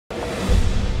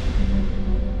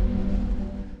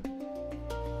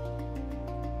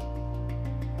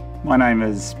My name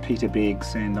is Peter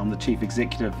Beggs and I'm the Chief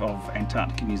Executive of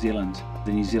Antarctica New Zealand,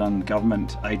 the New Zealand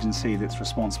government agency that's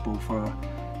responsible for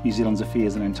New Zealand's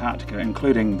affairs in Antarctica,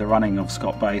 including the running of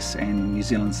Scott Base and New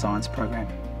Zealand's science program.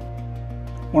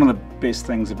 One of the best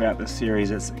things about this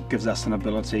series is it gives us an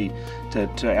ability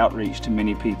to outreach to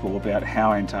many people about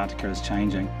how Antarctica is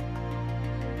changing.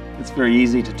 It's very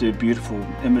easy to do beautiful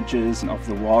images of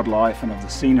the wildlife and of the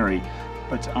scenery,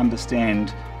 but to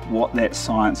understand what that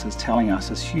science is telling us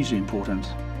is hugely important.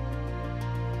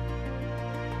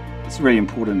 It's really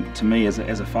important to me as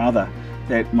a father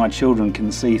that my children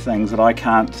can see things that I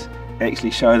can't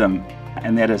actually show them,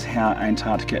 and that is how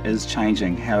Antarctica is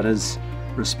changing, how it is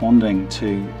responding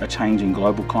to a changing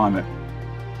global climate.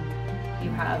 Do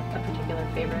you have a particular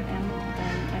favourite animal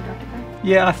in Antarctica?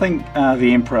 Yeah, I think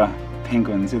the emperor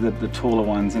penguins, they're the taller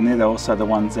ones, and they're also the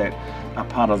ones that are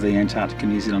part of the Antarctica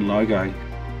New Zealand logo.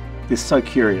 They're so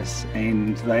curious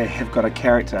and they have got a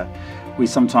character. We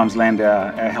sometimes land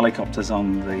our helicopters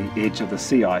on the edge of the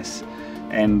sea ice,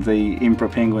 and the emperor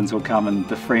penguins will come and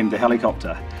befriend the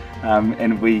helicopter,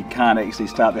 and we can't actually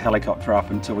start the helicopter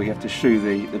up until we have to shoo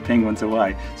the penguins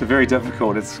away. It's very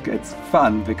difficult. It's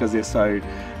fun because they're so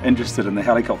interested in the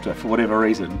helicopter for whatever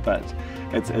reason, but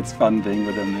it's fun being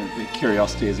with them. The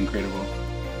curiosity is incredible.